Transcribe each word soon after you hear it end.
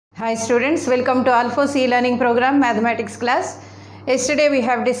Hi students, welcome to Alphos e-learning program mathematics class. Yesterday we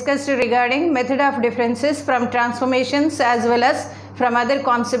have discussed regarding method of differences from transformations as well as from other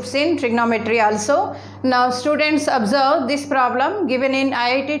concepts in trigonometry also. Now students observe this problem given in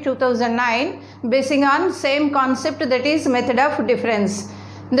IIT 2009 basing on same concept, that is method of difference.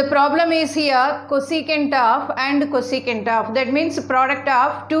 The problem is here cosecant of and cosecant of, that means product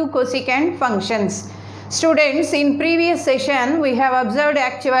of two cosecant functions. Students, in previous session we have observed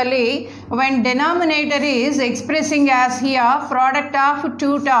actually when denominator is expressing as here product of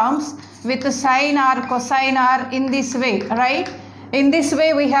two terms with sine or cosine or in this way, right? In this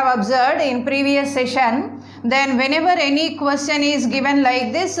way we have observed in previous session. Then whenever any question is given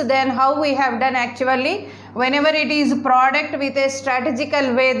like this, then how we have done actually, whenever it is product with a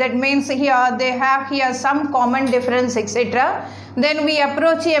strategical way, that means here they have here some common difference etc. Then we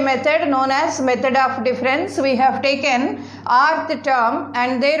approach a method known as method of difference. We have taken rth term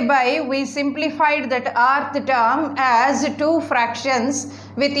and thereby we simplified that rth term as two fractions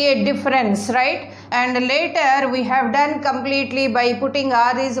with a difference, right? And later we have done completely by putting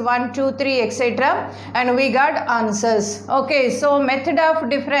r is 1, 2, 3 etc. and we got answers. Okay, so method of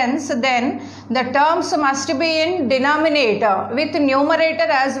difference, then the terms must be in denominator. With numerator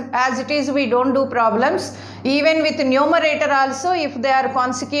as it is we don't do problems. Even with numerator also, if they are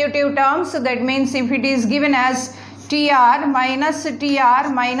consecutive terms, that means if it is given as tr minus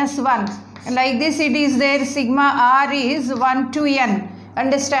 1, like this it is there, sigma r is 1 to n.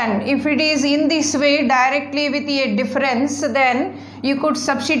 Understand? If it is in this way directly with a difference, then you could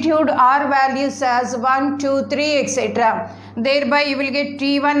substitute r values as 1, 2, 3 etc. Thereby you will get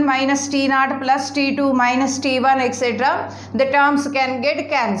t1 minus t0 plus t2 minus t1 etc. The terms can get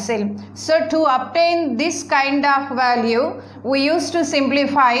cancelled. So to obtain this kind of value, we used to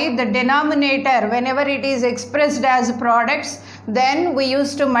simplify the denominator whenever it is expressed as products. Then we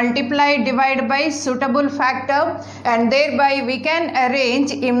used to multiply, divide by suitable factor, and thereby we can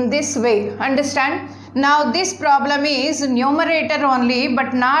arrange in this way. Understand? Now this problem is numerator only,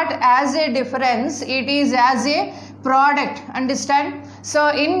 but not as a difference, it is as a product. Understand? So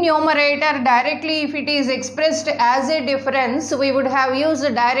in numerator directly if it is expressed as a difference, we would have used a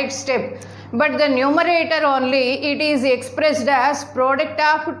direct step. But the numerator only, it is expressed as product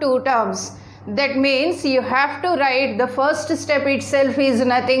of two terms. That means you have to write the first step itself is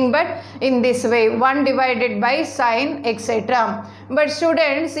nothing but in this way, 1 divided by sine etc. But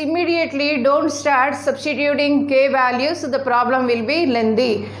students, immediately don't start substituting k values, the problem will be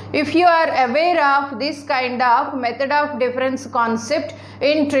lengthy. If you are aware of this kind of method of difference concept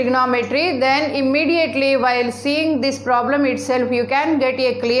in trigonometry, then immediately while seeing this problem itself you can get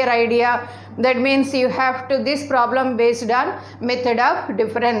a clear idea. That means you have to this problem based on method of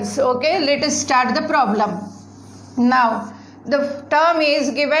difference. Okay, let us start the problem. Now the term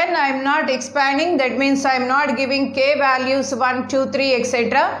is given, I am not expanding, that means I am not giving k values 1, 2, 3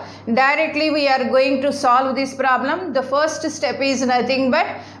 etc. Directly we are going to solve this problem. The first step is nothing but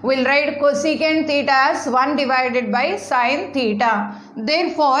we will write cosecant theta as 1 divided by sine theta.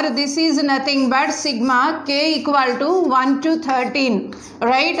 Therefore this is nothing but sigma k equal to 1 to 13.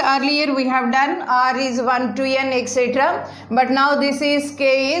 Right, earlier we have done r is 1 to n etc. But now this is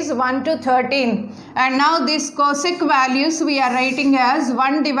k is 1 to 13. And now this cosec values we are writing as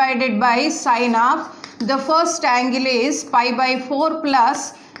 1 divided by sine of, the first angle is pi by 4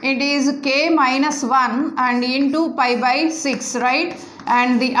 plus it is k minus 1 and into pi by 6, right?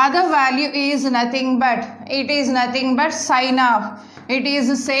 And the other value is nothing but, it is nothing but sine of, it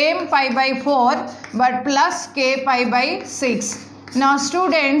is same pi by 4 but plus k pi by 6. Now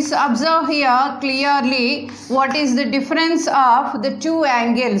students, observe here clearly what is the difference of the two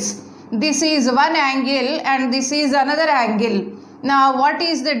angles. This is one angle and this is another angle. Now what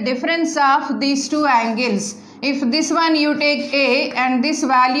is the difference of these two angles? If this one you take A and this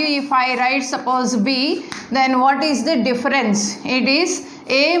value if I write suppose B, then what is the difference? It is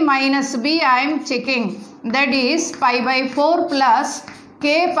A minus B I am checking. That is pi by 4 plus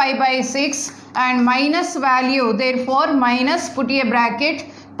k pi by 6 and minus value, therefore minus, put a bracket,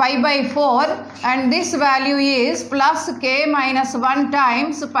 pi by 4 and this value is plus k minus 1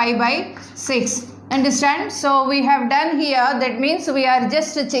 times pi by 6. Understand? So we have done here, that means we are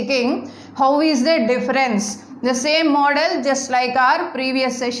just checking how is the difference. The same model just like our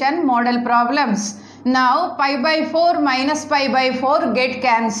previous session model problems. Now pi by 4 minus pi by 4 get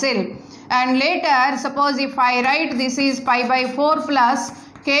cancelled. And later suppose if I write this is pi by 4 plus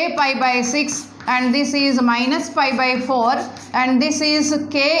k pi by 6 and this is minus pi by 4 and this is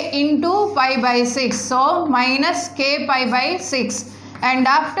k into pi by 6. So minus k pi by 6 and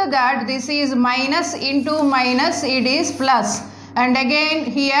after that this is minus into minus, it is plus. and again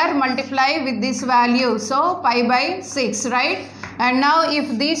here multiply with this value, so pi by 6, right? And now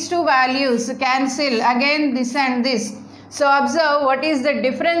if these two values cancel, again this and this, so observe what is the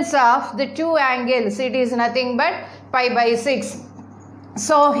difference of the two angles. It is nothing but pi by 6.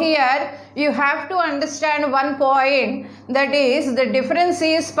 So here you have to understand one point, that is the difference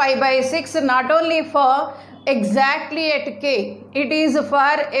is pi by 6 not only for exactly at k, it is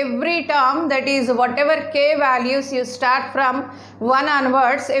for every term, that is whatever k values you start from 1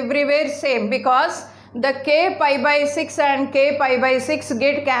 onwards, everywhere same, because the k pi by 6 and k pi by 6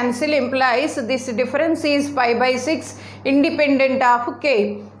 get cancel, implies this difference is pi by 6 independent of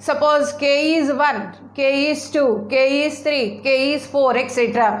k. Suppose k is 1, k is 2, k is 3, k is 4,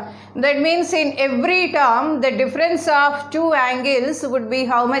 etc. That means in every term the difference of two angles would be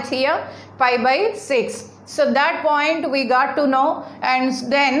how much here? Pi by 6. So that point we got to know, and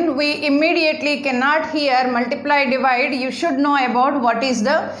then we immediately cannot here multiply, divide. You should know about what is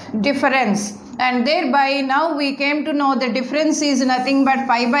the difference, and thereby now we came to know the difference is nothing but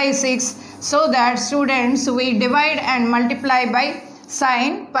pi by 6. So that students, we divide and multiply by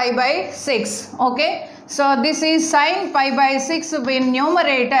sine pi by 6. Okay, so this is sine pi by 6. In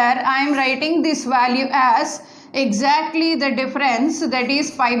numerator I am writing this value as exactly the difference, that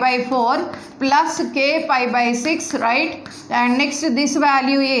is pi by 4 plus k pi by 6, right? And next this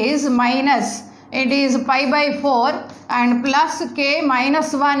value is minus, it is pi by 4 and plus k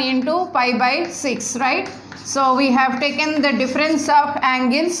minus 1 into pi by 6, right? So we have taken the difference of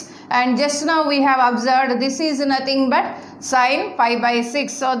angles, and just now we have observed this is nothing but sine pi by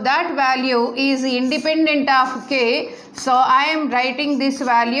 6. So that value is independent of k. So I am writing this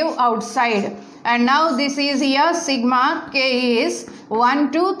value outside. And now this is here sigma k is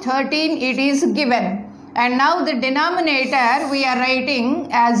 1 to 13, it is given. And now the denominator we are writing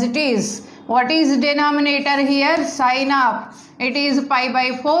as it is. What is denominator here? Sine of, it is pi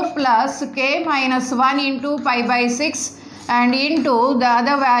by 4 plus k minus 1 into pi by 6, and into the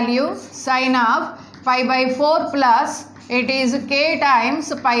other value sine of pi by 4 plus, it is k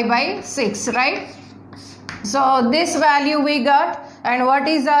times pi by 6, right? So this value we got. And what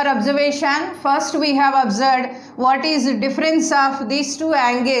is our observation? First we have observed what is the difference of these two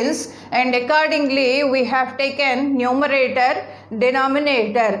angles, and accordingly we have taken numerator,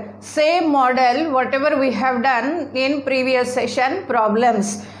 denominator, same model whatever we have done in previous session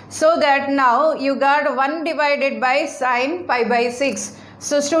problems. So that now you got 1 divided by sine pi by 6.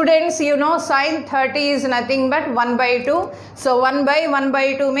 So students, you know sine 30 is nothing but 1 by 2. So 1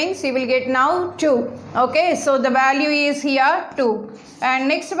 by 2 means you will get now 2. Okay, so the value is here 2. And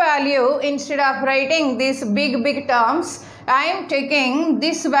next value, instead of writing these big terms, I am taking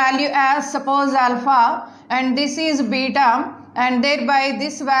this value as suppose alpha, and this is beta, and thereby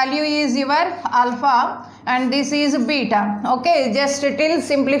this value is your alpha and this is beta. Okay, just till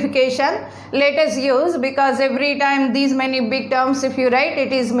simplification let us use, because every time these many big terms if you write,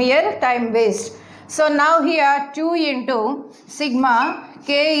 it is mere time waste. So now here 2 into sigma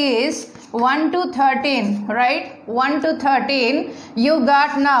k is 1 to 13, right? 1 to 13, you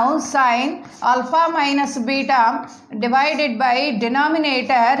got now sine alpha minus beta divided by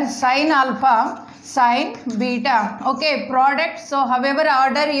denominator sine alpha sine beta. Okay, product, so however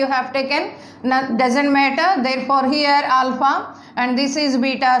order you have taken doesn't matter, therefore here alpha and this is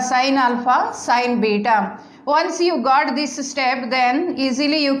beta, sine alpha sine beta. Once you got this step, then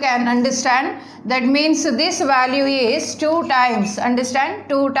easily you can understand, that means this value is 2 times, understand,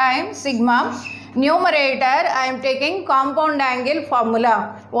 2 times sigma. Numerator I am taking compound angle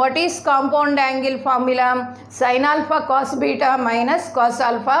formula. What is compound angle formula? Sin alpha cos beta minus cos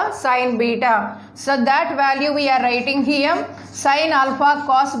alpha sin beta. So that value we are writing here, sin alpha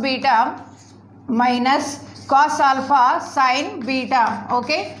cos beta minus cos alpha sin beta.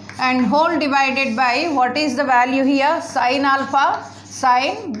 Okay, and whole divided by what is the value here, sin alpha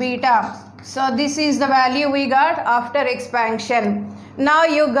sin beta. So this is the value we got after expansion. Now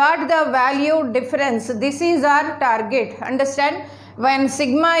you got the value difference. This is our target. Understand? When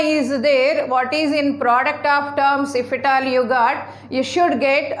sigma is there, what is in product of terms, if at all you got, you should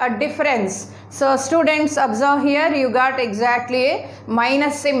get a difference. So students, observe here, you got exactly a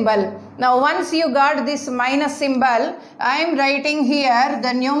minus symbol. Now once you got this minus symbol, I am writing here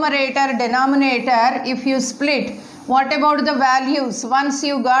the numerator denominator. If you split, what about the values? Once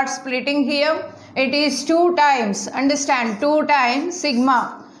you got splitting here, it is 2 times, understand, 2 times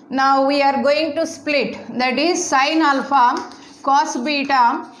sigma. Now we are going to split, that is sin alpha cos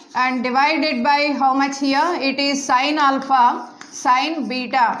beta and divided by how much here, it is sin alpha sin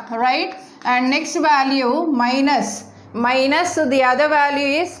beta, right? And next value minus the other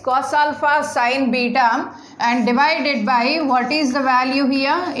value is cos alpha sin beta, and divided by what is the value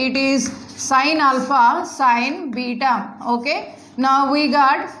here? It is sin alpha sin beta. Okay. Now we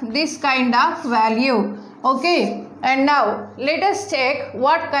got this kind of value. Okay. And now let us check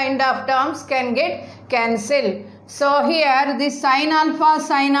what kind of terms can get cancelled. So here this sin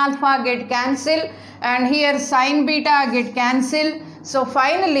alpha get cancelled, and here sin beta get cancelled. So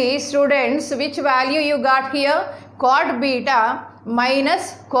finally students, which value you got here? Cot beta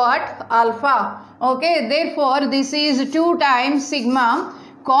minus cot alpha. Okay, therefore this is 2 times sigma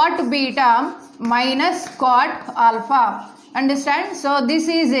cot beta minus cot alpha. Understand? So this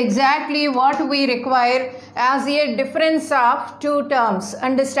is exactly what we require as a difference of 2 terms.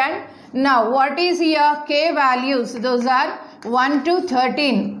 Understand? Now what is here? K values, those are 1 to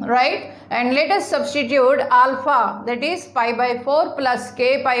 13, right? And let us substitute alpha, that is pi by 4 plus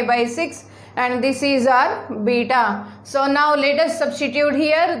k pi by 6, and this is our beta. So now let us substitute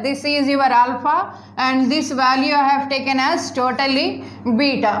here. This is your alpha and this value I have taken as totally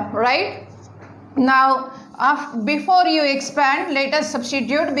beta, right? Now before you expand, let us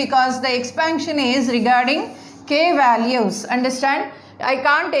substitute, because the expansion is regarding k values. Understand? I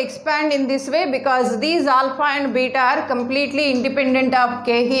can't expand in this way because these alpha and beta are completely independent of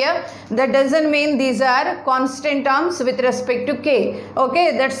k here. That doesn't mean these are constant terms with respect to k.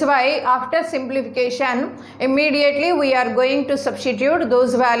 Okay, that's why after simplification immediately we are going to substitute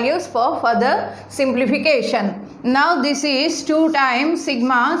those values for further simplification. Now this is 2 times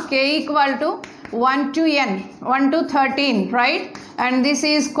sigma k equal to 1 to n, 1 to 13, right? And this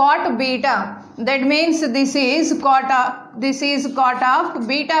is cot beta. That means this is cot of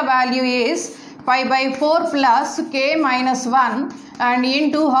beta value is pi by 4 plus k minus 1, and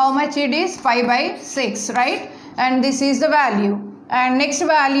into how much it is? Pi by 6, right? And this is the value. And next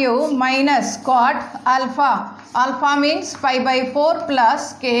value minus cot alpha. Alpha means pi by 4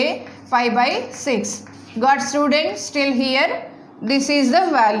 plus k pi by 6. Got students till here? This is the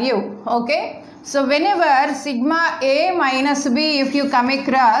value. Okay. So whenever sigma a minus b if you come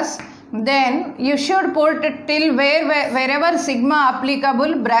across, then you should put till wherever sigma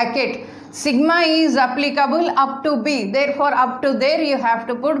applicable bracket. Sigma is applicable up to b, therefore up to there you have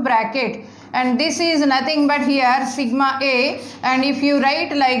to put bracket, and this is nothing but here sigma a, and if you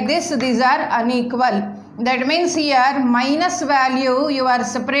write like this, these are unequal. That means here minus value you are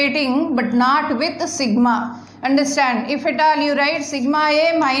separating but not with sigma. Understand? If at all you write sigma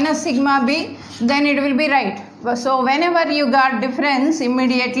a minus sigma b, then it will be right. So whenever you got difference,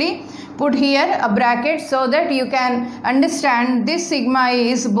 immediately put here a bracket so that you can understand this sigma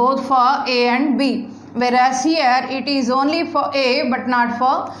is both for a and b, whereas here it is only for a but not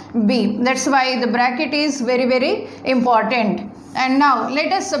for b. That's why the bracket is very, very important. And now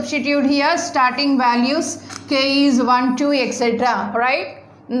let us substitute here starting values. K is 1, 2, etc. Right?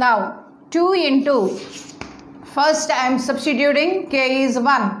 Now 2 into, first I am substituting k is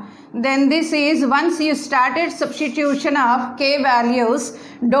 1. Then this is, once you started substitution of k values,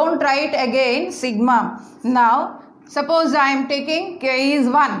 don't write again sigma. Now suppose I am taking k is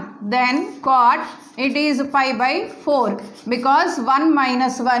 1, then cot it is pi by 4, because 1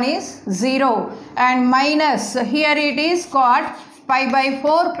 minus 1 is 0, and minus here it is cot pi by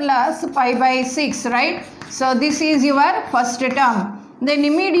 4 plus pi by 6, right? So this is your first term. Then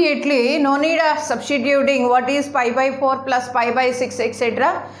immediately no need of substituting what is pi by 4 plus pi by 6,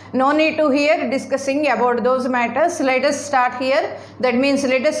 etc. No need to here discussing about those matters. Let us start here. That means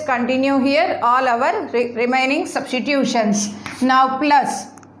let us continue here all our remaining substitutions. Now plus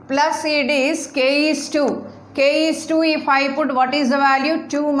it is k is 2. K is 2, if I put what is the value?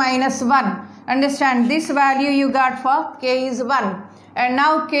 2 minus 1. Understand? This value you got for k is 1. And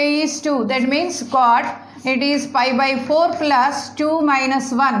now k is 2. That means cot it is pi by 4 plus 2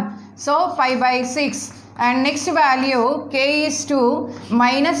 minus 1. So pi by 6. And next value k is 2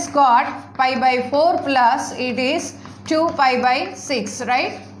 minus cot pi by 4 plus it is 2 pi by 6,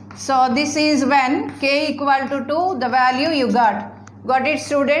 right? So this is when k equal to 2, the value you got. Got it,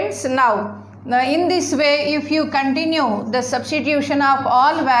 students? Now in this way, if you continue the substitution of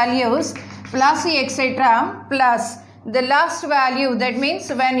all values plus etc. plus the last value, that means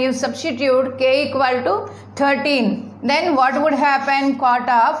when you substitute k equal to 13, then what would happen? Cot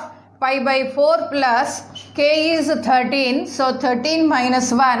of pi by 4 plus k is 13, so 13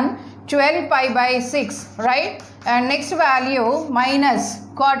 minus 1, 12 pi by 6, right? And next value minus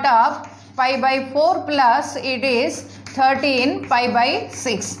cot of pi by 4 plus it is 13 pi by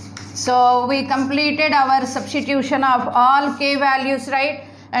 6. So we completed our substitution of all k values, right?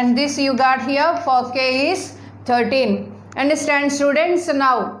 And this you got here for k is 13. Understand, students?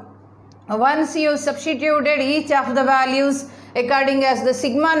 Now once you substituted each of the values according as the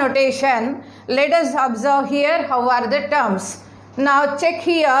sigma notation, Let us observe here how are the terms. Now check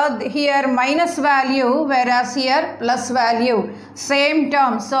here minus value, whereas here plus value, same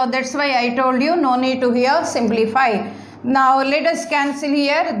term. So that's why I told you no need to here simplify. Now let us cancel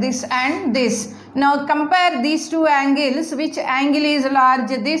here this and this. Now compare these two angles. Which angle is large?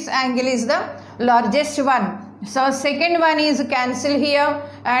 This angle is the largest one. So second one is cancel here,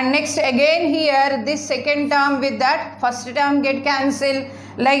 and next again here this second term with that first term get cancelled.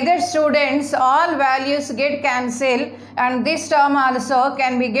 Like that students, all values get cancelled, and this term also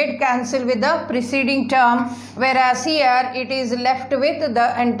can be get cancelled with the preceding term, whereas here it is left with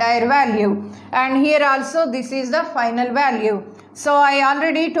the entire value, and here also this is the final value. So I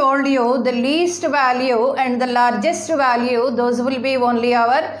already told you the least value and the largest value, those will be only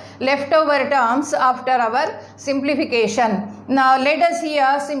our leftover terms after our simplification. Now let us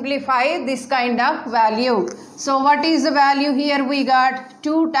here simplify this kind of value. So what is the value here? We got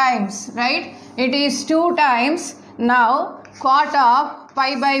 2 times, right? It is 2 times now cot of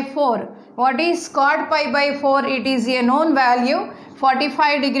pi by 4. What is cot pi by 4? It is a known value.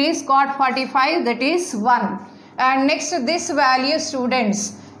 45 degrees cot 45, that is 1. And next this value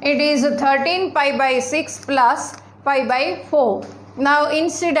students, it is 13 pi by 6 plus pi by 4. Now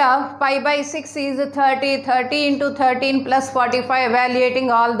instead of pi by 6 is 30, 30 into 13 plus 45, evaluating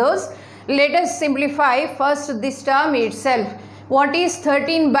all those. Let us simplify first this term itself. What is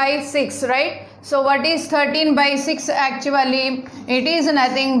 13 by 6, right? So what is 13 by 6 actually? It is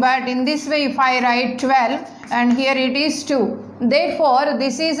nothing but, in this way if I write 12 and here it is 2. Therefore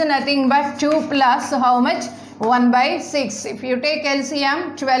this is nothing but 2 plus how much? 1 by 6. If you take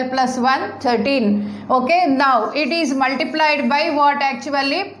LCM, 12 plus 1, 13. Okay, now it is multiplied by what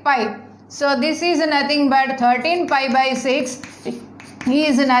actually? Pi. So this is nothing but 13 pi by 6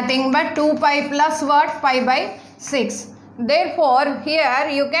 is nothing but 2 pi plus what? Pi by 6. Therefore here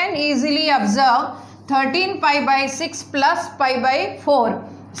you can easily observe 13 pi by 6 plus pi by 4.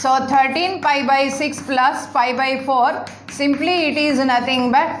 So 13 pi by 6 plus pi by 4, simply it is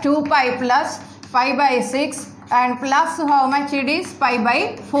nothing but 2 pi plus pi by 6 and plus how much it is? Pi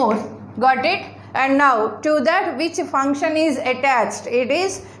by 4. Got it? And now to that which function is attached? It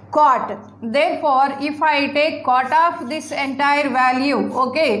is cot. Therefore if I take cot of this entire value,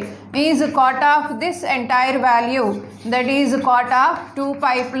 okay, is cot of this entire value, that is cot of 2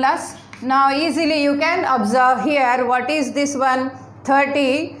 pi plus. Now easily you can observe here what is this one?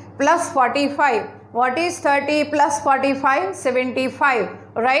 30 plus 45. What is 30 plus 45? 75,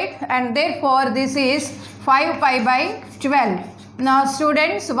 right? And therefore this is 5 pi by 12. Now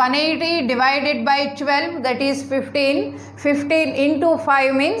students, 180 divided by 12, that is 15. 15 into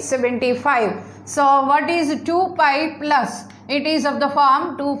 5 means 75. So what is 2 pi plus? It is of the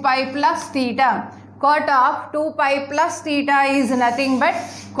form 2 pi plus theta. Cot of 2 pi plus theta is nothing but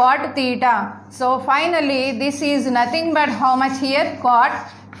cot theta. So finally this is nothing but how much here? Cot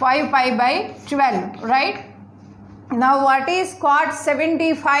 5 pi by 12, right? Now what is cot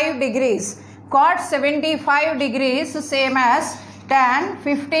 75 degrees? Cot 75 degrees same as tan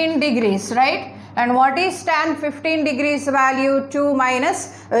 15 degrees, right? And what is tan 15 degrees value? 2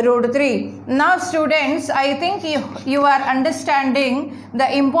 minus root 3. Now students, I think you are understanding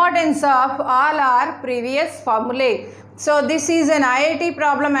the importance of all our previous formulae. So this is an IIT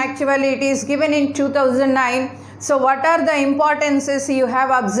problem actually. It is given in 2009. So what are the importances you have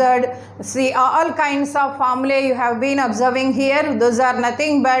observed? See, all kinds of formulae you have been observing here. Those are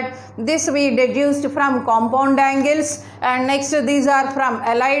nothing but this we deduced from compound angles, and next these are from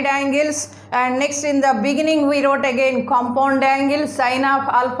allied angles, and next in the beginning we wrote again compound angle sine of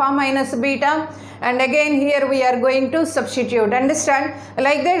alpha minus beta. And again here we are going to substitute. Understand?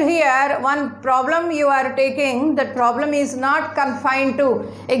 Like that here one problem you are taking, that problem is not confined to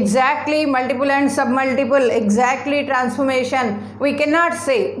exactly multiple and submultiple, exactly transformation. We cannot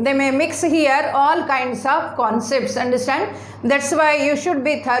say. They may mix here all kinds of concepts. Understand? That's why you should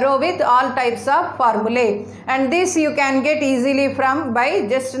be thorough with all types of formulae. And this you can get easily from by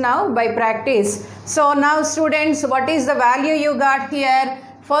just now by practice. So now students, what is the value you got here?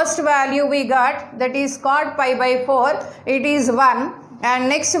 First value we got, that is cot pi by 4, it is 1, and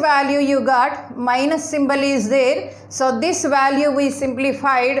next value you got minus symbol is there. So this value we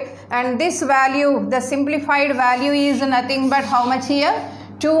simplified, and this value, the simplified value is nothing but how much here?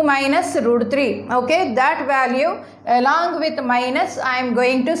 2 minus root 3. Okay, that value along with minus I am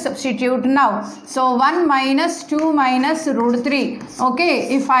going to substitute now. So 1 minus 2 minus root 3.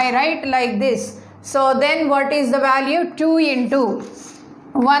 Okay, if I write like this, so then what is the value? 2 into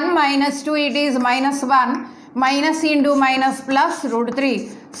 1 minus 2, it is minus 1, minus into minus plus root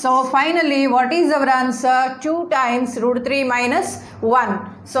 3. So finally what is our answer? 2 times root 3 minus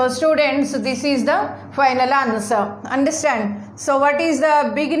 1. So students, this is the final answer. Understand? So what is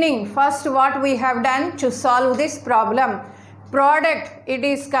the beginning? First what we have done to solve this problem? Product it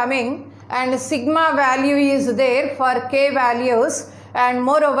is coming and sigma value is there for k values, and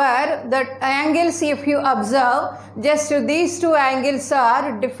moreover the angles, if you observe, just these two angles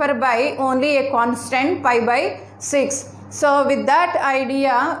are differ by only a constant pi by 6. So with that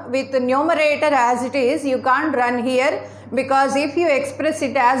idea, with the numerator as it is, you can't run here, because if you express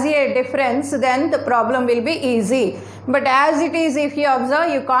it as a difference then the problem will be easy. But as it is, if you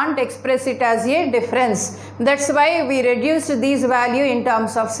observe, you can't express it as a difference. That's why we reduced these value in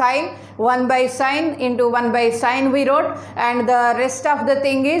terms of sign. 1 by sine into 1 by sine we wrote, and the rest of the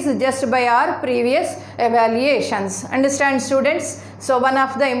thing is just by our previous evaluations. Understand students? So one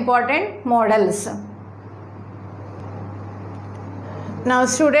of the important models. Now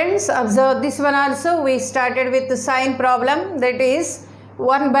students, observe this one also. We started with the sine problem, that is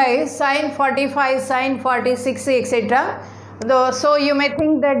 1 by sine 45, sine 46, etc. So you may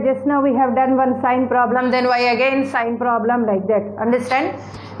think that just now we have done one sine problem, then why again sine problem, like that. Understand?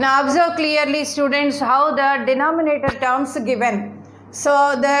 Now observe clearly students how the denominator terms given.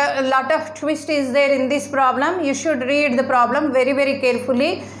 So the lot of twist is there in this problem. You should read the problem very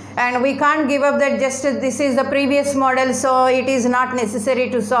carefully, and we can't give up that just this is the previous model, so it is not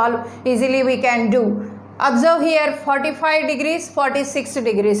necessary to solve. Easily we can do. Observe here 45 degrees, 46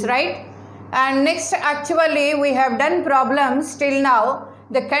 degrees, right? And next, actually we have done problems till now.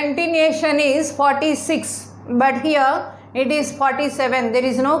 The continuation is 46, but here it is 47. There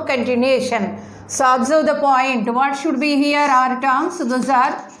is no continuation. So observe the point. What should be here? Our terms, those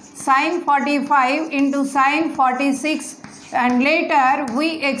are sine 45 into sine 46, and later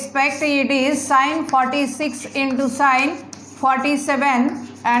we expect it is sine 46 into sine 47,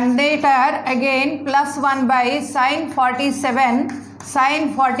 and later again plus 1 by sine 47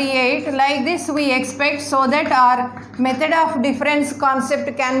 sine 48, like this we expect, so that our method of difference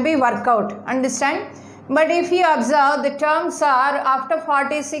concept can be worked out. Understand? But if you observe, the terms are after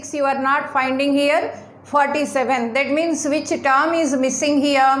 46 you are not finding here 47. That means which term is missing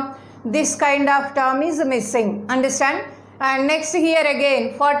here? This kind of term is missing. Understand? And next here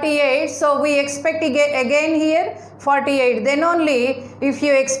again 48, so we expect again here 48. Then only if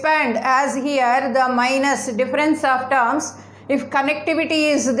you expand as here the minus difference of terms, if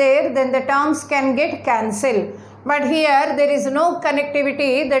connectivity is there, then the terms can get cancelled. But here there is no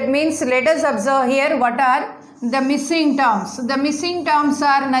connectivity. That means let us observe here what are the missing terms. The missing terms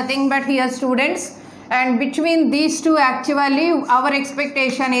are nothing but here students, and between these two actually our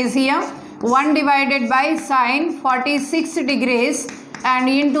expectation is here 1 divided by sine 46 degrees and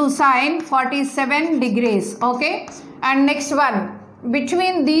into sine 47 degrees. Okay, and next one,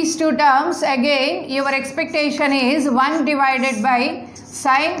 between these two terms again your expectation is 1 divided by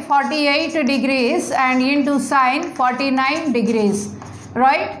sine 48 degrees and into sine 49 degrees,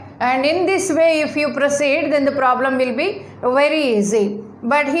 right? And in this way if you proceed, then the problem will be very easy.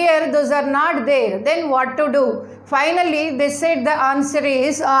 But here those are not there. Then what to do? Finally they said the answer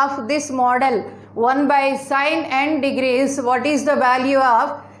is of this model 1 by sine n degrees. What is the value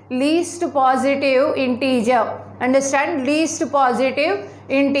of least positive integer? Understand? Least positive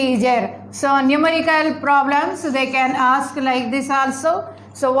integer. So numerical problems they can ask like this also.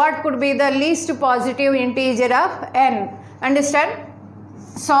 So what could be the least positive integer of n? Understand?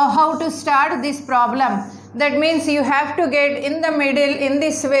 So how to start this problem? That means you have to get in the middle in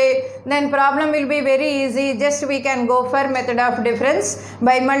this way, then problem will be very easy. Just we can go for method of difference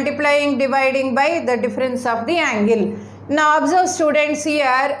by multiplying, dividing by the difference of the angle. Now observe students,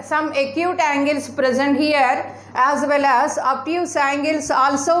 here some acute angles present here as well as obtuse angles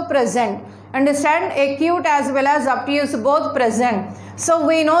also present. Understand? Acute as well as obtuse both present. So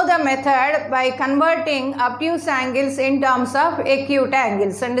we know the method by converting obtuse angles in terms of acute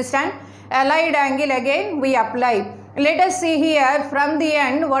angles. Understand? Allied angle again we apply. Let us see here from the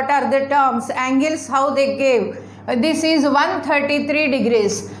end what are the terms, angles, how they gave. This is 133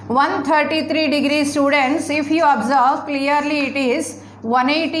 degrees. 133 degrees students, if you observe clearly it is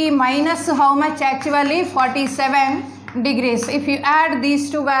 180 minus how much actually 47 degrees. If you add these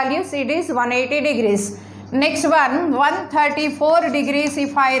two values it is 180 degrees. Next one 134 degrees,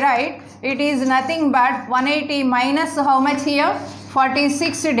 if I write it is nothing but 180 minus how much here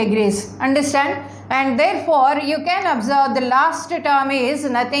 46 degrees. Understand? And therefore you can observe the last term is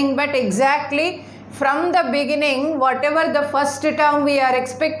nothing but exactly from the beginning whatever the first term we are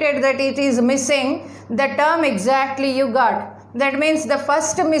expected that it is missing, the term exactly you got. That means the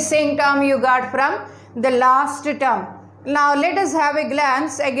first missing term you got from the last term. Now let us have a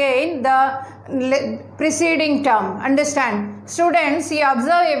glance again the preceding term. Understand? Students, you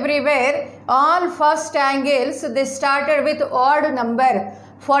observe everywhere all first angles they started with odd number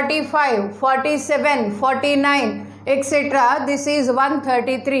 45, 47, 49, etc. This is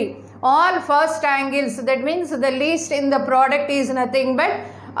 133. All first angles, that means the least in the product is nothing but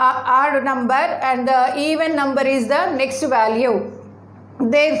odd number and the even number is the next value.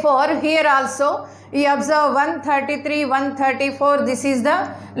 Therefore, here also we observe 133, 134, this is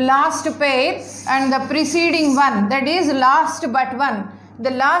the last pair and the preceding one, that is last but one. The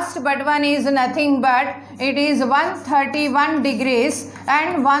last but one is nothing but it is 131 degrees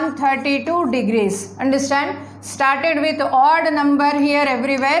and 132 degrees. Understand? Started with odd number here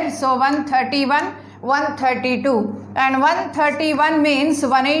everywhere. So 131, 132 and 131 means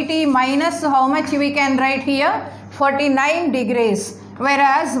 180 minus how much we can write here? 49 degrees.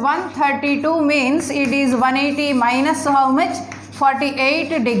 Whereas 132 means it is 180 minus how much?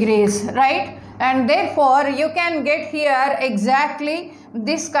 48 degrees, right? And therefore you can get here exactly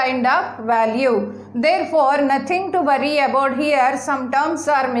this kind of value. Therefore nothing to worry about here. Some terms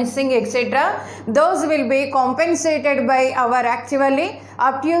are missing, etc. Those will be compensated by our actually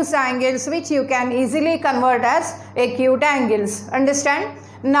obtuse angles, which you can easily convert as acute angles. Understand?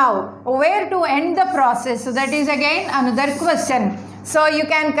 Now where to end the process? So that is again another question. So you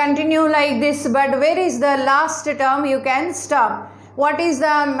can continue like this, but where is the last term? You can stop. What is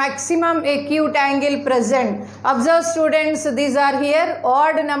the maximum acute angle present? Observe students, these are here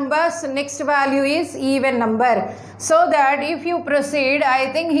odd numbers, next value is even number. So that if you proceed,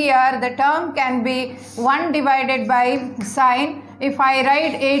 I think here the term can be 1 divided by sine. If I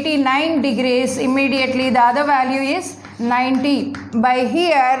write 89 degrees, immediately the other value is 90. By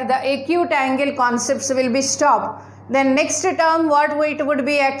here the acute angle concepts will be stopped. Then next term what it would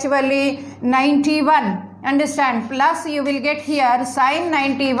be actually 91. Understand? Plus you will get here sine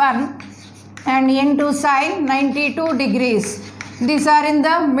 91 and into sine 92 degrees. These are in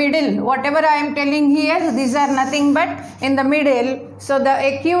the middle. Whatever I am telling here, these are nothing but in the middle. So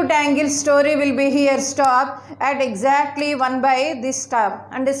the acute angle story will be here stop at exactly 1 by this term.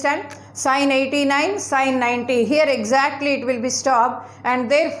 Understand? Sine 89, sine 90. Here exactly it will be stopped, and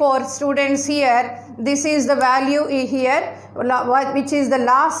therefore students here this is the value here, which is the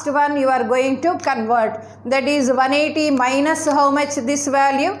last one you are going to convert. That is 180 minus how much this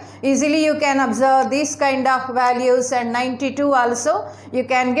value. Easily you can observe these kind of values, and 92 also you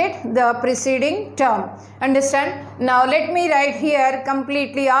can get the preceding term. Understand? Now let me write here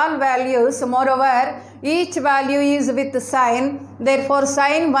completely all values. Moreover, each value is with sign. Therefore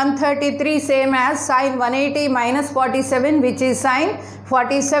sine 133 same as sine 180 minus 47, which is sine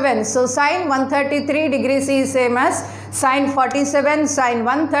 47. So sine 133 degrees is same as sine 47. Sine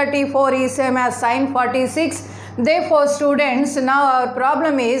 134 is same as sine 46. Therefore students, now our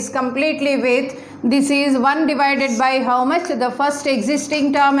problem is completely with this is 1 divided by how much? The first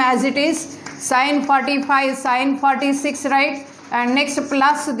existing term as it is sine 45, sine 46, right? And next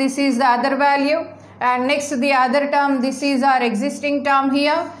plus this is the other value, and next the other term, this is our existing term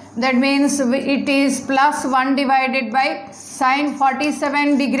here. That means it is plus 1 divided by sine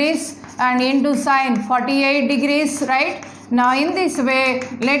 47 degrees and into sine 48 degrees, right? Now in this way,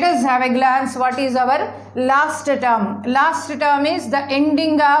 let us have a glance what is our last term. Last term is the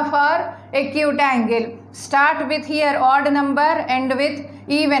ending of our acute angle. Start with here odd number, end with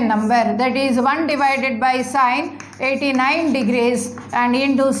even number. That is 1 divided by sine 89 degrees and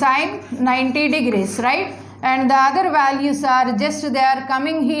into sine 90 degrees, right? And the other values are just they are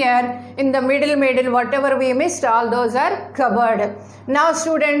coming here in the middle, whatever we missed, all those are covered. Now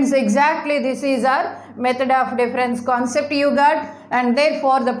students, exactly this is our method of difference concept you got, and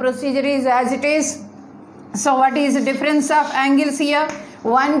therefore the procedure is as it is. So what is the difference of angles here?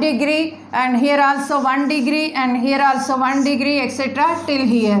 1 degree, and here also 1 degree, and here also 1 degree, etc. till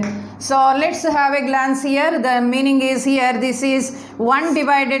here. So let's have a glance here. The meaning is here this is 1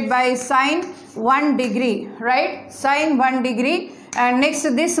 divided by sine 1 degree, right? Sine 1 degree, and next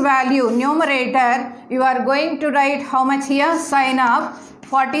this value numerator you are going to write how much here? Sine of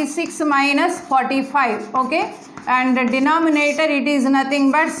 46 minus 45, okay? And the denominator it is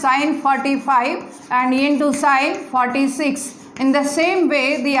nothing but sine 45 and into sine 46. In the same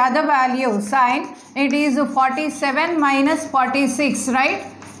way the other value sine it is 47 minus 46, right?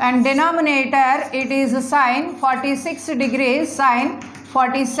 And denominator it is sine 46 degrees sine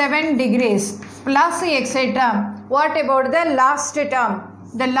 47 degrees plus etc. What about the last term?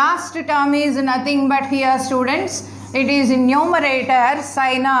 The last term is nothing but here students, it is numerator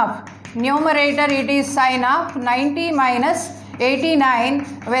sine of, numerator it is sine of 90 minus 89,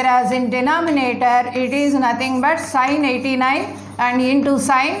 whereas in denominator it is nothing but sin 89 and into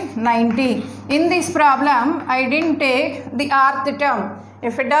sin 90. In this problem I didn't take the rth term.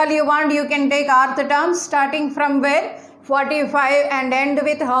 If at all you want, you can take rth term starting from where? 45 and end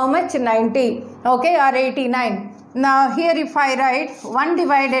with how much? 90, okay, or 89. Now here if I write 1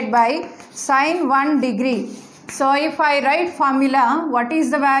 divided by sin 1 degree. So if I write formula, what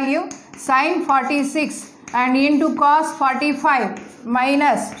is the value? Sin 46 and into cos 45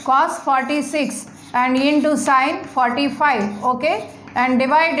 minus cos 46 and into sin 45, okay, and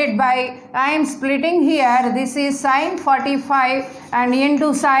divided by, I am splitting here, this is sin 45 and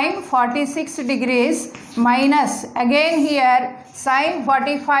into sin 46 degrees minus again here sin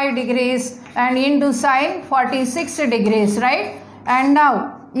 45 degrees and into sin 46 degrees, right? And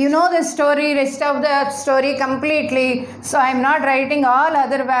now you know the story, rest of the story completely, so I am not writing all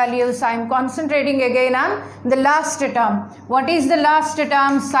other values. I am concentrating again on the last term. What is the last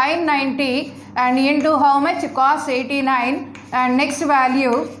term? Sin 90 and into how much? Cos 89 and next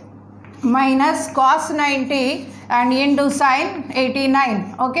value minus cos 90 and into sin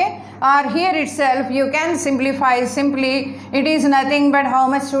 89, okay. Or here itself you can simplify simply, it is nothing but how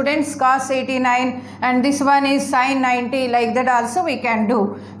much, students? Cos 89 and this one is sin 90, like that also we can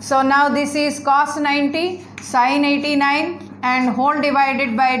do. So now this is cos 90 sin 89 and whole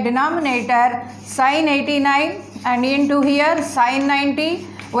divided by denominator sin 89 and into here sin 90,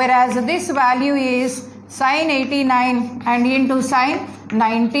 whereas this value is sin 89 and into sin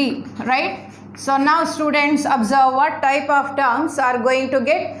 90, right? So now students observe what type of terms are going to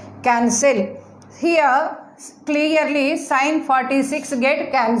get cancelled. Here clearly sin 46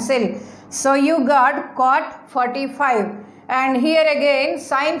 get cancelled. So you got cot 45 and here again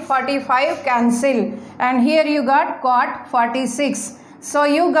sin 45 cancel and here you got cot 46. So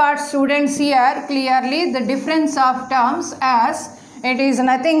you got, students, here clearly the difference of terms as it is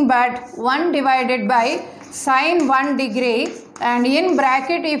nothing but 1 divided by sin 1 degree and in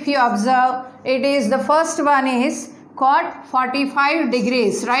bracket if you observe, it is the first one is cot 45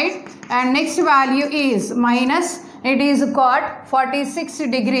 degrees, right? And next value is minus, it is cot 46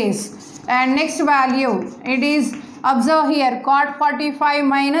 degrees and next value it is, observe here, cot 45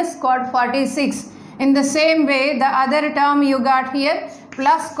 minus cot 46. In the same way the other term you got here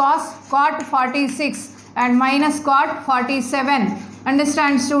plus cot 46 and minus cot 47.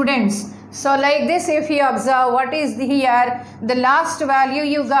 Understand, students? So like this if you observe, what is here the last value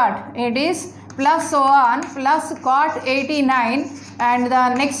you got? It is plus so on plus cot 89 and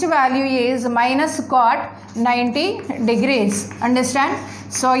the next value is minus cot 90 degrees. Understand?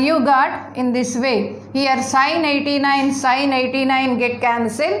 So you got in this way. Here sin 89 get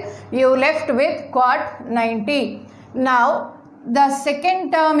cancelled. You left with cot 90. Now the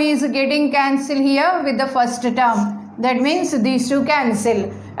second term is getting cancelled here with the first term. That means these two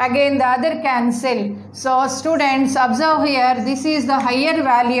cancel. Again the other cancel. So students observe here, this is the higher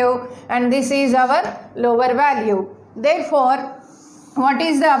value and this is our lower value. Therefore, what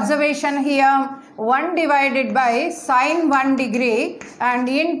is the observation here? 1 divided by sin 1 degree and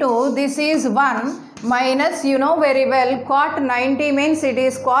into this is 1 minus, you know very well, cot 90 means it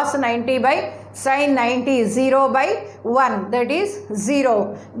is cos 90 by sin 90, 0 by 1, that is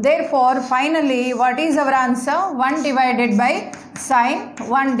 0. Therefore, finally, what is our answer? 1 divided by sin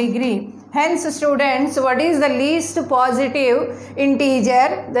 1 degree. Hence, students, what is the least positive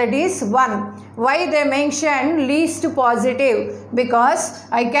integer? That is 1. Why they mention least positive? Because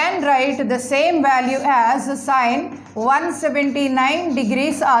I can write the same value as sin 179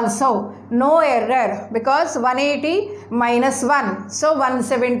 degrees also. No error, because 180 minus 1. So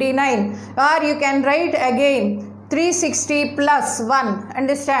 179. Or you can write again 360 plus 1.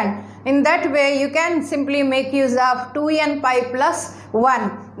 Understand? In that way you can simply make use of 2n pi plus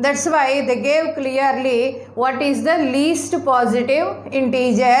 1. That's why they gave clearly what is the least positive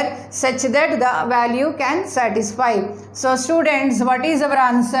integer such that the value can satisfy. So students, what is our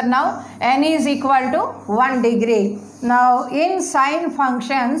answer now? N is equal to 1 degree. Now in sine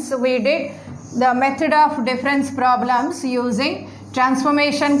functions we did the method of difference problems using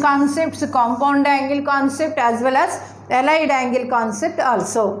transformation concepts, compound angle concept as well as allied angle concept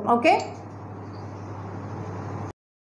also. Okay.